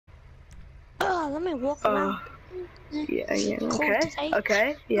Let me walk around. Yeah, Cold today.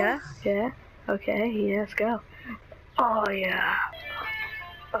 okay, yeah, okay, yeah, let's go. Oh, yeah.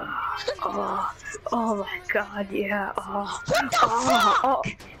 Oh my god, yeah, What the fuck?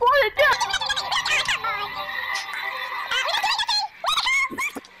 What is that?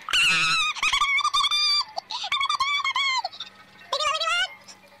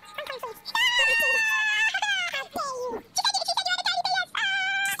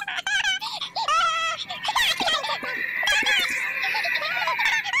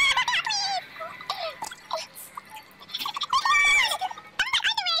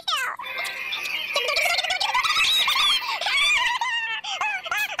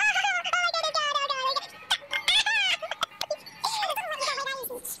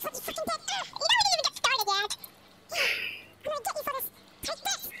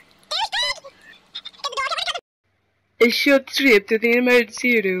 A short trip to the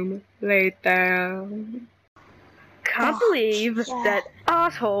emergency room later. Can't believe that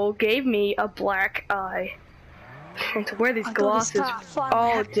asshole gave me a black eye. And to wear these glasses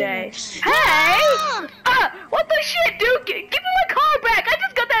all day. Hey! What the shit, dude? Give me my car back! I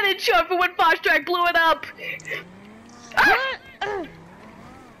just got that insured for when Fast Track blew it up!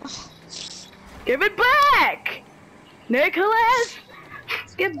 Give it back! Nicholas!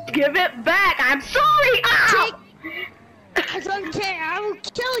 Give it back! I'm sorry! Ow! I don't care, I will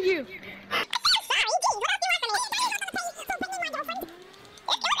kill you!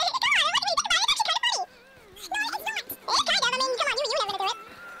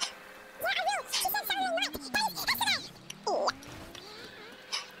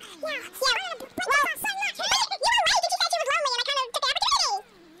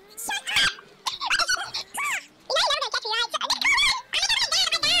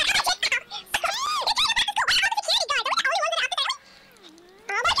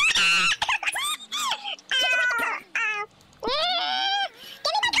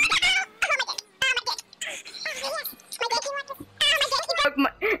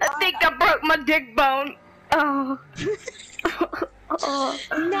 I think I broke my dick bone. Oh.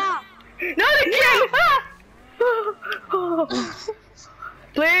 No! Not again!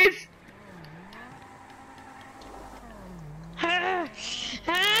 Please!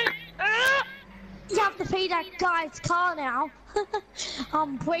 You have to pay that guy's car now.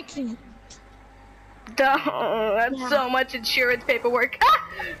 I'm breaking it. That's so much insurance paperwork.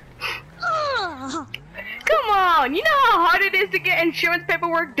 Ah! Come on! You know how hard it is to get insurance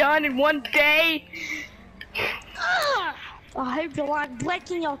paperwork done in one day? I hope you like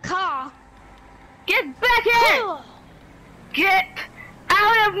breaking your car. Get back here! Get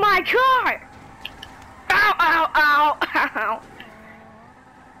out of my car! Ow, ow, ow, ow.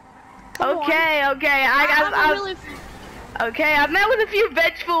 Okay, okay, I've met with a few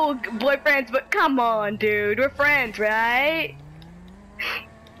vengeful boyfriends, but come on, dude, we're friends, right?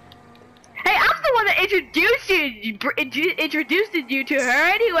 Hey, I'm the one that introduced you to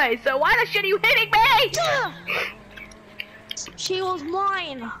her anyway, so why the shit are you hitting me? She was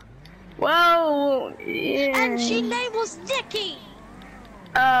mine. Whoa, yeah. And she name was Nikki.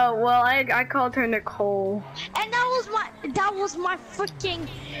 Oh, well, I called her Nicole. And that was my freaking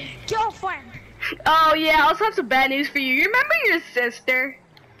girlfriend. Oh yeah, I also have some bad news for you. You remember your sister?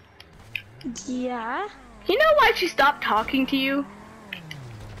 Yeah. You know why she stopped talking to you?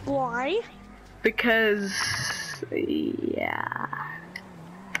 Why? Because, yeah.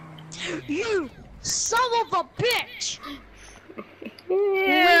 You son of a bitch!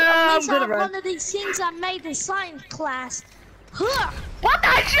 Yeah, These are one of these things I made in science class. Huh. What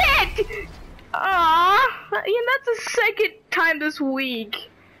the shit? Aww, that's the second time this week.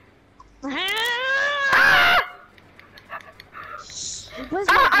 Where's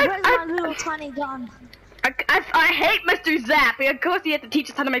my little tiny gun? I hate Mr. Zap. Of course he had to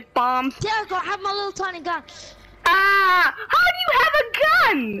teach us how to make bombs. There I go, I have my little tiny gun. How do you have a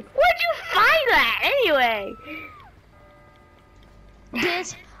gun? Where'd you find that anyway?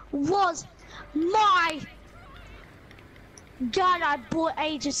 This was my gun I bought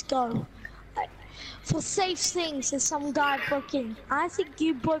ages ago. For safe things that some guy broke in. I think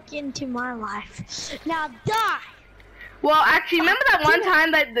you broke into my life. Now die! Well, actually, remember that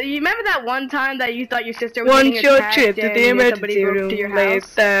one time that you thought your sister was getting attacked trip to the emergency room to your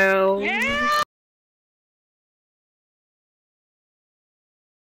house? Yeah.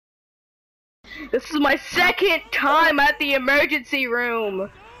 This is my second time at the emergency room.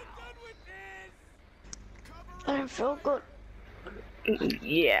 I don't feel good.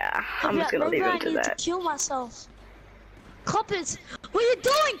 Yeah, I'm just gonna leave it to that. Maybe I need to kill myself. Coppers, what are you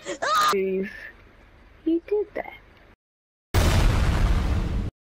doing? Ah! Jeez. He did that.